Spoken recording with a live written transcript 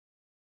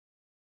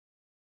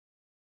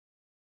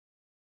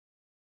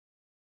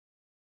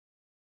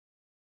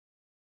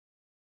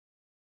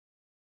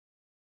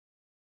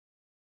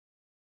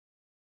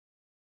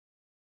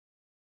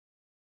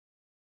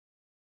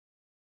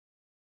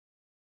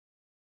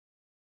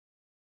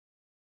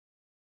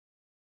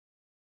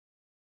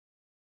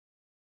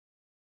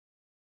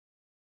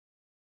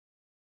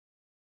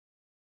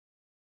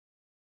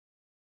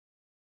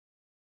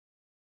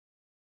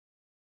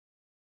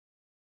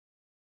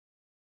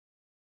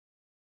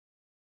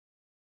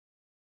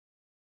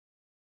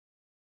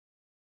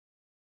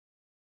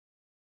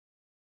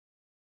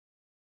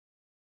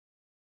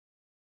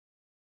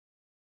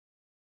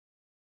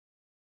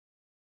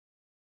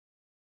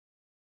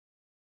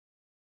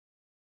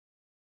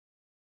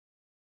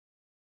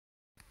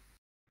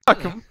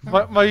Fuck,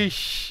 my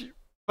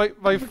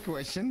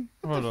question.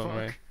 hold on,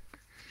 mate.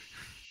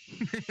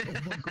 Oh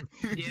my god.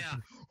 Yeah.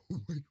 Oh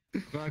my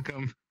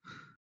Welcome.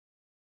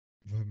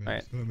 Vermin,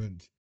 Right.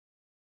 vermin.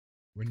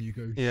 When you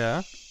go.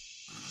 Yeah.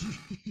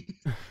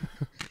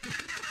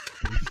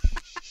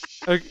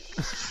 Okay.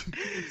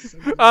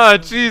 Ah,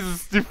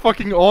 Jesus, the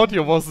fucking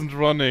audio wasn't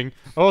running.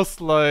 I was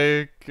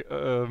like,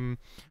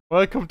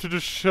 welcome to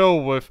the show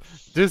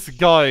with this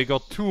guy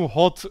got two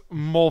hot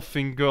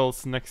morphing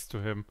girls next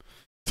to him.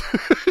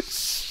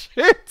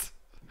 Shit!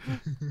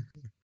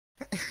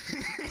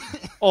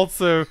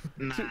 Also,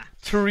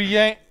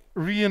 to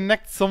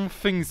reenact some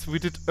things we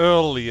did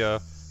earlier,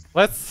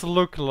 let's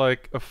look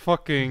like a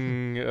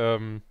fucking,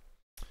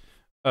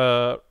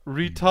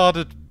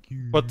 retarded,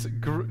 but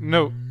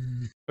no.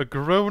 A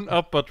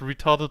grown-up but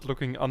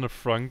retarded-looking Anne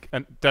Frank,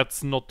 and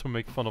that's not to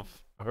make fun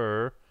of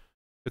her.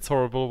 It's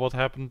horrible what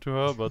happened to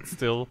her, but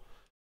still.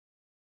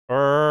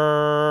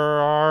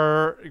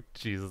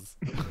 Jesus.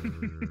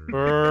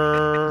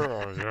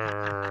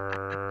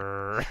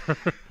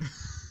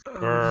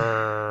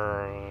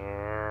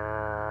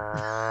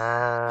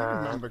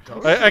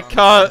 I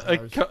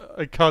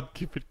can't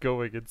keep it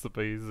going. It's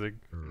amazing.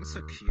 It's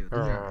so cute.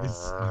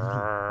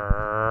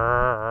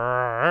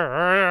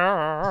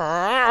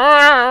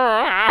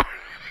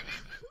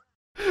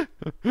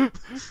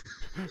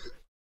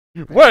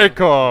 Yeah,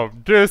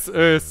 Welcome! This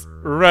is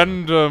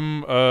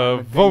random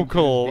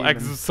vocal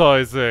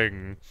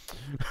exercising.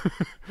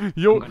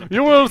 you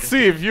will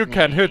see if you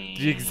can hit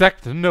the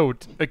exact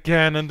note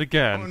again and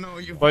again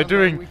by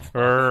doing.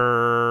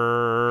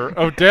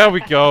 Oh, there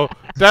we go.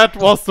 That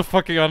was the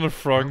fucking Anne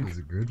Frank. That was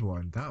a good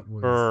one. That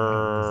was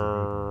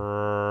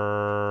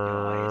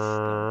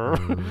a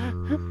good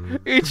one.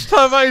 Each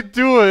time I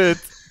do it,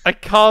 I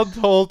can't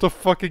hold the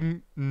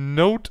fucking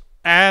note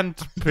and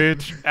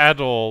pitch at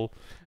all.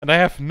 And I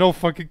have no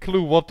fucking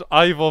clue what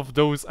either of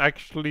those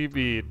actually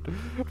mean.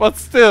 But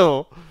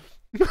still.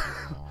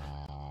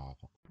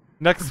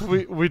 Next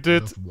we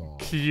did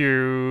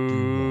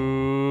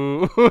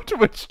cute,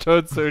 which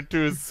turns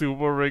into a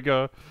sumo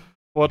ringer,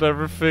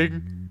 whatever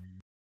thing.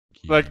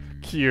 Like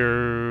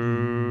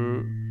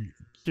cute.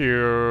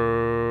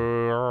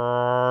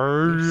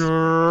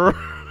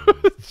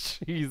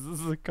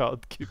 Jesus, I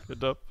can't keep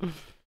it up.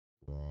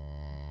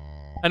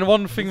 And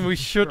one thing we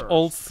should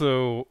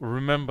also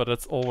remember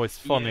that's always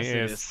funny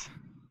is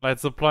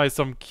let's apply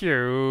some cute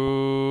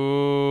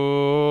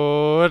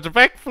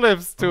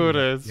backflips to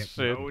this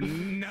shit. Oh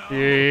no!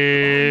 Yes!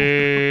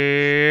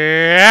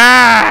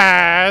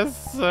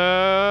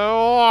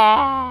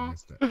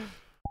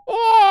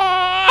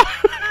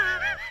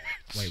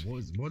 Wait,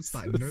 what's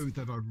that note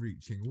that I'm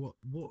reaching?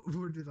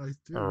 What did I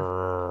do? The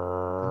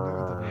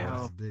note that I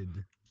just did.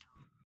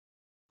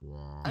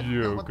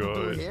 You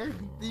guys.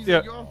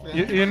 Yeah,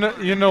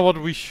 you know what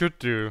we should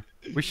do?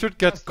 We should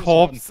get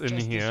Corpse in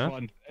here.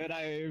 And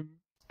I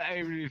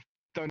really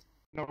don't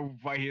know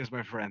why he is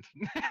my friend.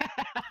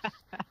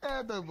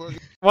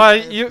 Why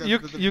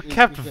you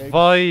kept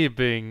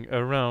vibing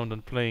around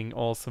and playing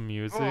awesome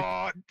music.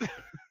 Oh.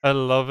 I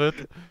love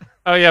it.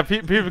 Oh yeah,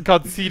 people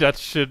can't see that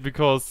shit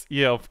because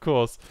yeah, of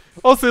course.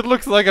 Also, it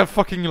looks like I'm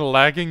fucking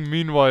lagging.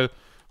 Meanwhile,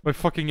 my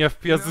fucking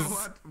FPS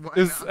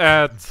is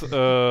at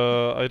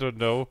I don't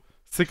know,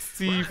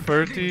 60,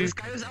 30. This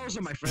guy is also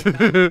my friend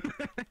now.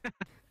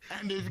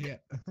 Yeah,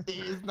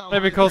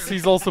 because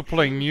he's also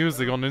playing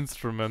music on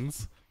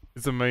instruments.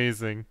 It's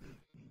amazing.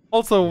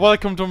 Also,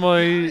 welcome to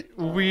my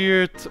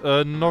weird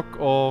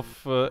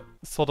knock-off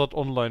Sword Art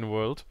Online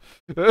world.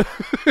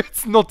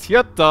 It's not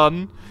yet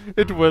done.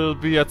 It will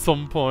be at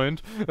some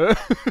point.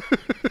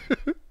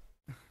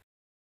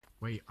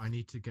 Wait, I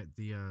need to get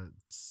the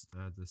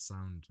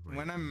sound. Wait,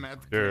 when I met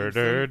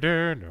Crimson,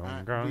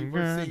 we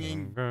were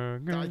singing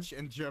Dutch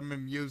and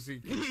German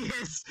music.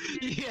 Yes,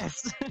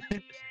 yes.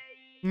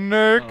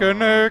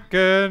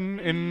 Nurken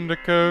in the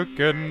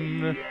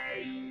koken.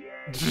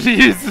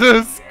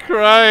 Jesus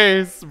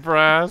Christ,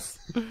 Brass.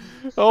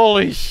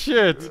 Holy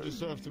shit. You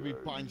deserve to be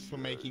punched for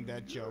making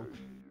that joke.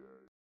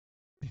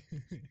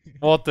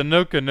 What, the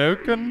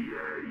Noken?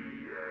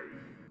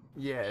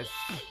 Yes.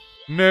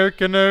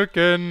 Nurken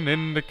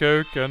in the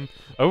koken.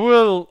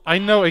 I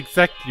know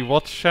exactly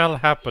what shall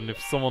happen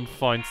if someone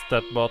finds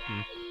that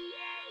button.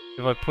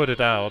 If I put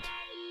it out.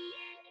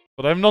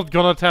 But I'm not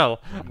gonna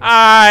tell.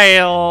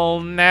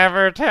 I'll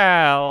never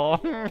tell.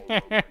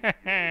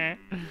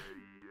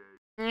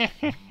 Now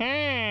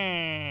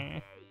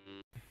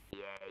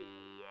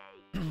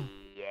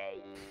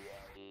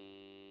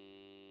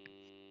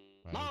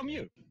I'm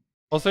mute.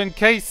 Also, in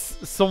case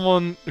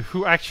someone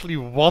who actually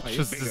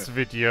watches this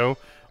video,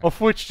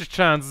 of which the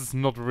chance is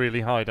not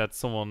really high that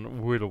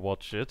someone will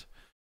watch it,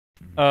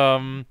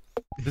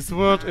 this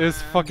word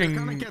is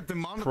fucking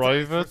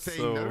private,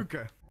 so...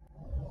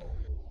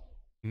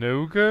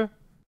 Noge?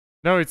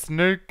 No, it's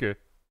Noke.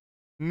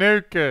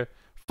 Noke.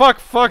 Fuck,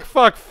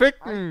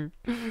 ficken!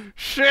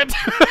 Shit!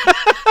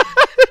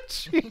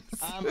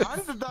 Jesus. I'm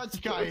the Dutch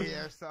guy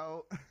here,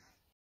 so...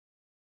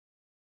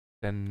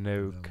 Then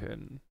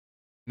Noken.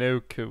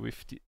 Noke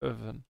with the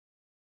oven.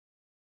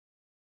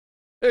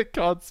 I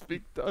can't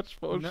speak Dutch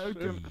for shit.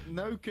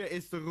 Neuken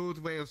is the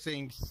rude way of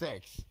saying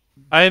sex.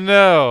 I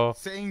know.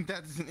 Saying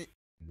that is an...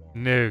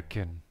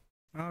 Nuken.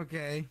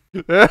 Okay.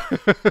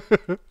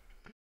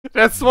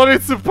 That's what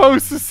it's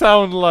supposed to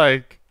sound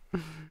like.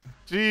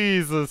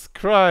 Jesus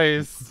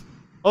Christ.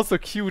 Also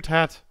cute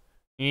hat.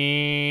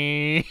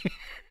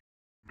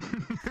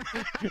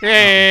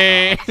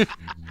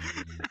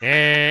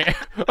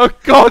 Oh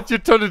god, you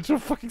turned into a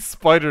fucking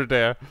spider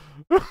there.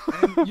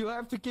 And you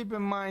have to keep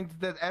in mind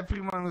that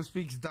everyone who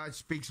speaks Dutch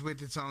speaks with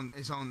his own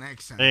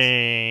accent.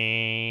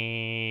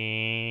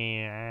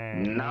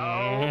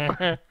 No.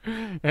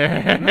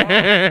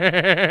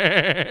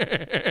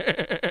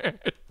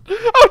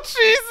 Oh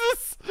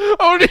Jesus!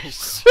 Holy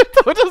shit!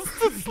 How does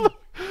this look?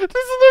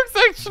 This looks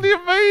actually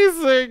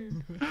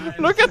amazing.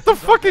 Look at the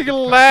fucking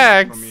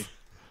legs.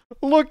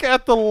 Look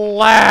at the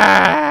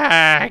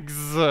legs.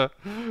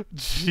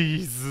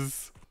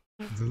 Jesus.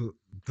 The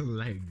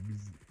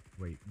legs.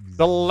 Wait.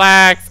 The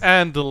legs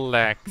and the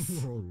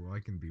legs. Whoa, I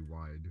can be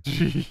wide.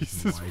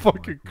 Jesus Wide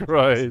fucking Michael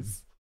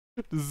Christ.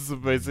 This is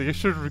amazing. I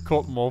should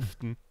record more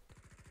often.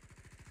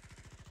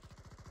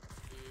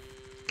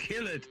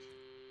 Kill it.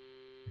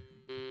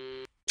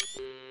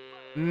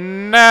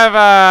 Never.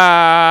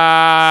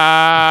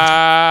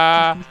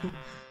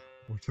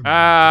 What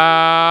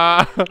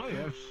a Oh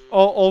yes.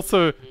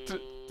 Also,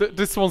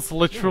 this one's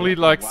literally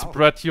like wow.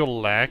 spread your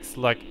legs,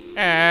 like.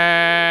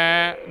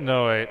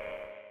 No wait,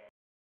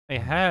 I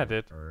had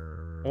it.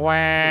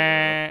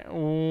 Wah,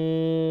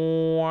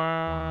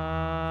 wah.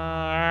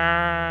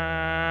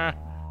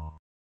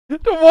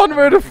 The one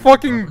where the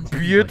fucking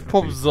beard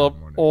pops up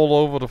all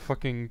over the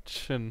fucking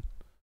chin.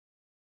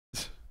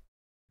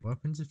 What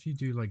happens if you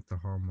do like the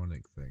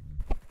harmonic thing?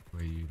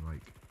 Where you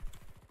like...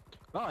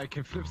 Oh, I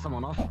can flip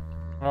someone off.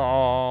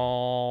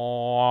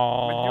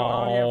 Oh. But you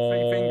only have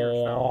 3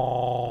 fingers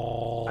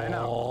though. I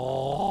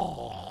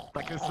know.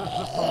 I can flip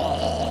someone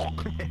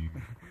off.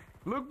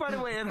 Look, by the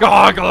way, at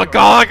Goggle,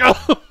 goggle.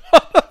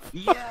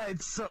 Yeah,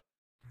 it's so.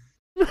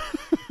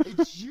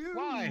 it's huge,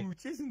 Why?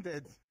 isn't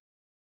it?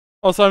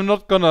 Also, I'm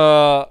not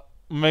gonna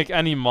make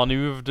any money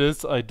with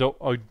this. I do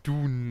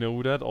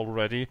know that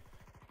already.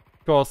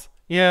 Cause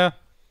yeah,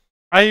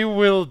 I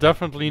will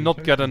definitely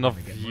not get enough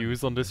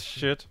views on this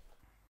shit.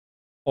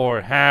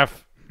 Or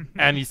have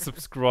any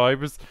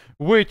subscribers,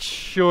 which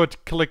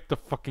should click the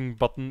fucking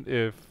button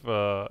if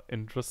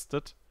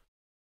interested.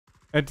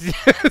 And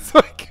yes,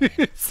 I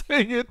keep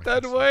saying it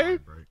that way,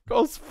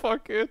 cause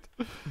fuck it.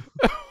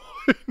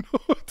 Why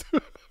not?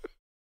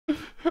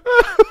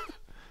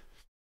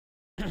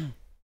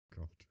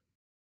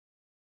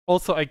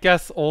 Also, I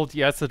guess all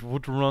the ads that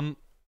would run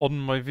on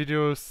my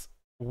videos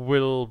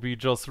will be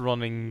just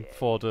running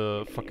for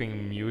the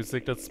fucking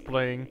music that's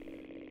playing.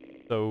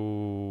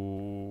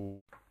 So...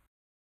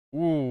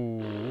 Ooh.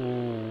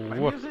 My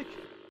music?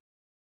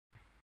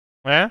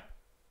 Eh? I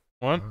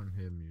What? don't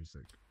hear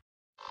music.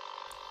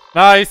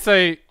 Nah, I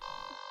say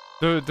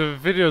the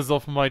videos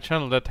of my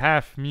channel that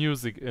have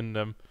music in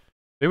them,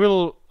 they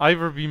will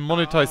either be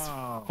monetized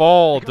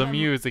for the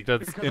music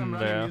that's Because in I'm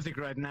running there. music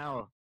right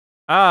now.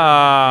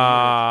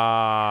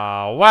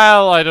 Ah,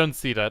 well, I don't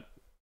see that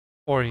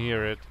or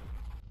hear it.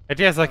 And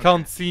yes, I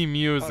can't see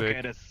music.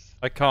 Okay, that's.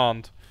 I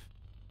can't.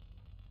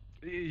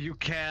 You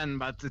can,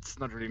 but it's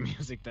not really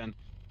music then.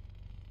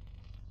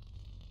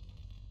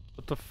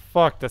 What the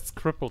fuck? That's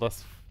crippled.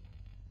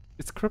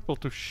 It's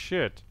crippled to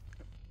shit.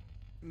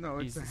 No,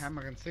 it's Jesus. a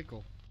hammer and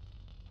sickle.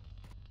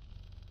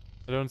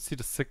 I don't see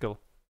the sickle.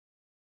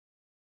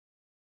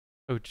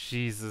 Oh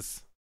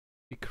Jesus!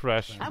 He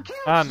crashed.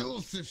 And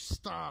Joseph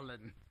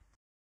Stalin.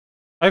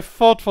 I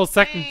thought for a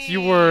second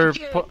you were.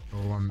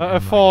 I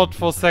thought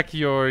for a sec. sec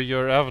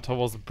your avatar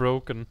was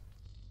broken.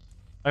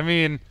 I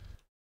mean,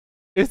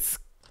 it's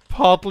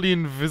partly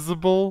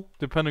invisible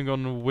depending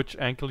on which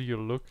angle you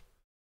look.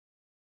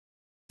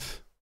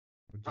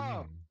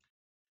 Oh.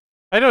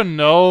 I don't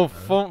know.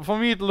 For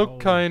me, it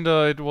looked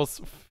kinda. It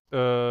was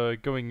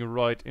going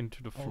right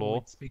into the floor.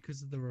 It's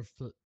because of the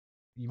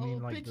You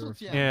mean like the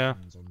pixels, yeah.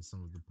 reflections on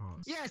some of the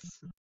parts?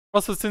 Yes!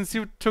 Also, since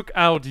you took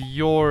out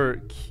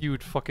your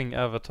cute fucking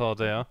avatar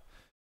there,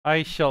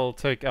 I shall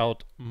take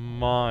out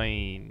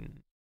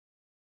mine.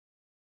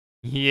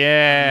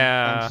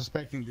 Yeah. I'm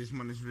suspecting this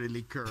one is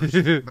really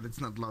cursed, but it's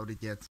not loaded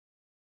yet.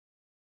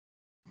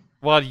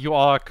 Well, you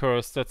are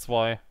cursed. That's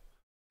why.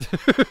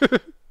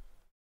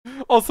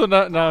 Also,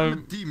 now I'm a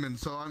I'm demon,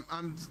 so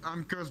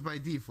I'm cursed by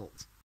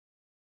default.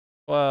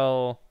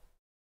 well.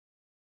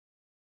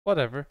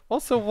 Whatever.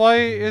 Also, why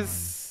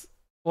is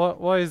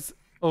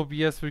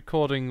OBS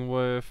recording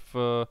with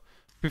 15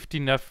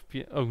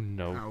 FPS? Oh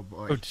no. Oh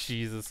boy. Oh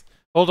Jesus.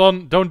 Hold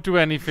on. Don't do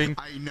anything.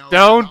 I know.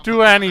 Don't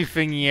do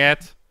anything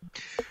yet.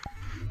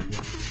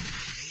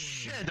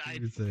 Shit,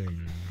 Two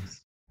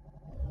things.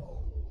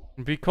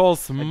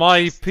 Because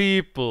my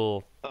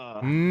people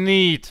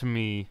need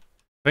me.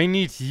 They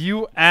need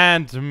you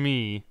and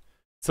me.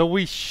 So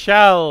we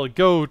shall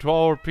go to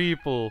our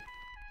people.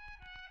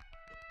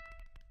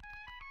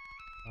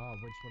 Ah,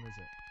 which one is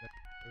it? There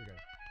we go.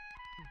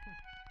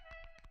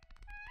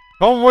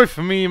 Come with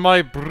me,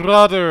 my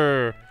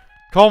brother.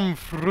 Come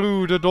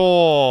through the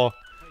door.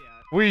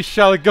 We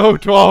shall go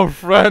to our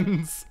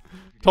friends,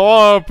 to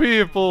our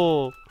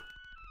people.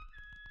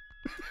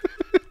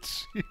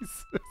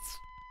 Jesus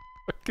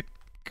fucking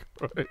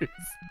Christ.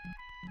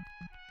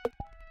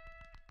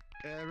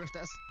 Rift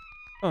S.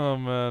 Oh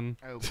man.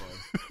 Oh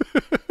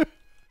boy.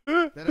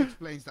 That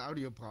explains the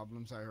audio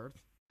problems I heard.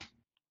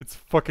 It's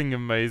fucking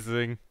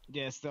amazing.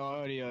 Yes, the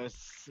audio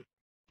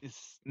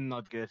is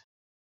not good.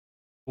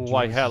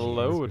 Why, Jesus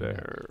hello Christ,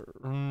 there.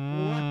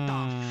 What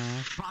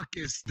the fuck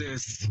is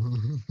this?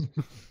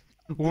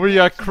 We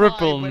are That's why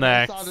cripple when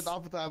I necks. saw that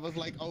avatar, I was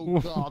like, oh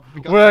god.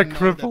 because We're I know that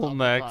cripple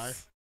avatar.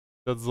 necks.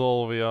 That's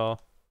all we are.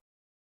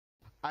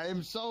 I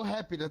am so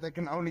happy that I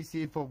can only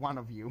see it for one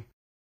of you.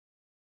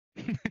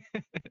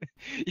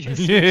 Yes,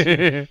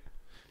 Yeah.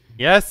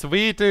 Yes,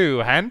 we do.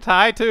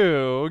 Hentai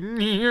too.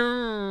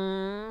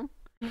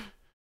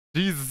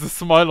 Jesus, the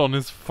smile on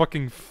his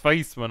fucking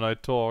face when I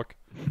talk.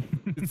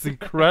 It's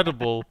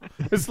incredible.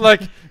 It's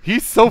like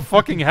he's so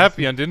fucking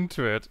happy and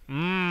into it. I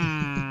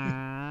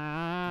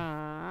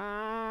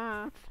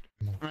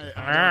don't know if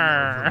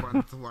I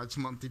want to watch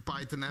Monty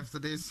Python after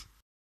this.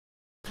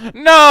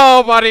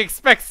 Nobody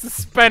expects the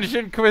Spanish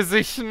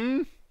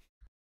Inquisition.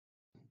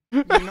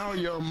 You know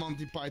you're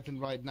Monty Python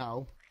right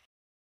now.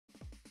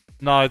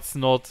 No, it's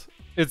not.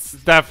 It's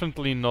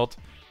definitely not.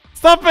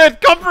 Stop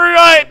it!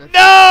 Copyright!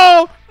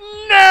 No!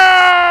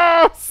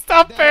 No!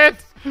 Stop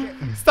it!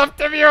 Stop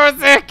the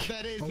music!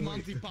 That is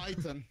Monty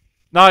Python.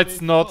 No, It it's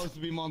is not. supposed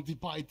to be Monty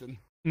Python.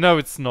 No,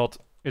 it's not.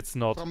 It's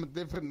not. From a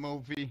different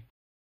movie.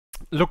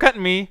 Look at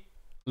me.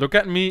 Look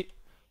at me.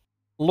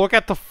 Look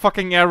at the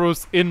fucking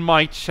arrows in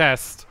my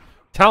chest.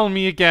 Tell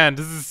me again,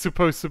 this is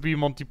supposed to be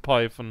Monty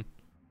Python.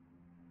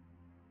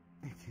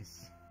 It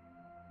is.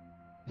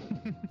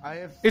 I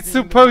have It's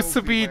seen the supposed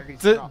to movie be where he's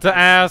the not-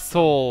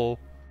 asshole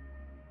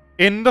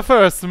in the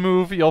first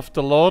movie of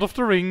The Lord of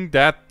the Ring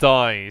that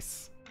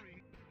dies.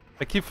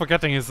 I keep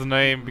forgetting his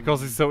name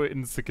because he's so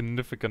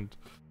insignificant.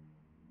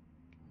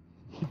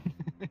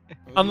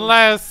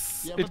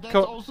 Unless Yeah, but it, that's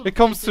co also it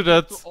comes to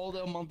related that. to all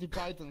the Monty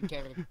Python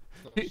characters.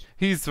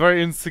 He's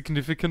very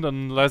insignificant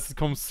unless it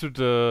comes to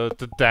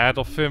the dad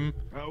of him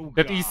Oh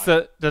that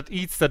god.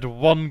 eats that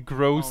one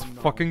gross Oh,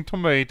 no. fucking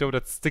tomato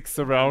that sticks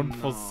around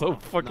for so No,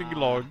 fucking nah.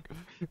 long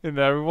in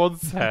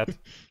everyone's head.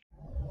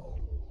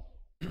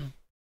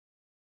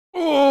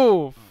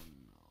 Oh,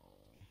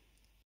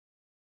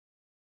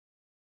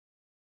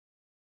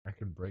 I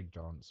can break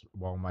dance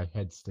while my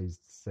head stays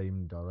the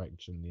same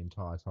direction the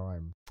entire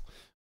time.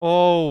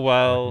 oh I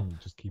well. can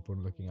just keep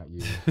on looking at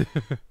you.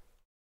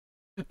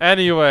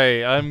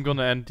 Anyway, I'm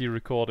gonna end the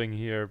recording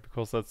here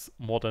because that's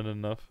more than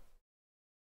enough.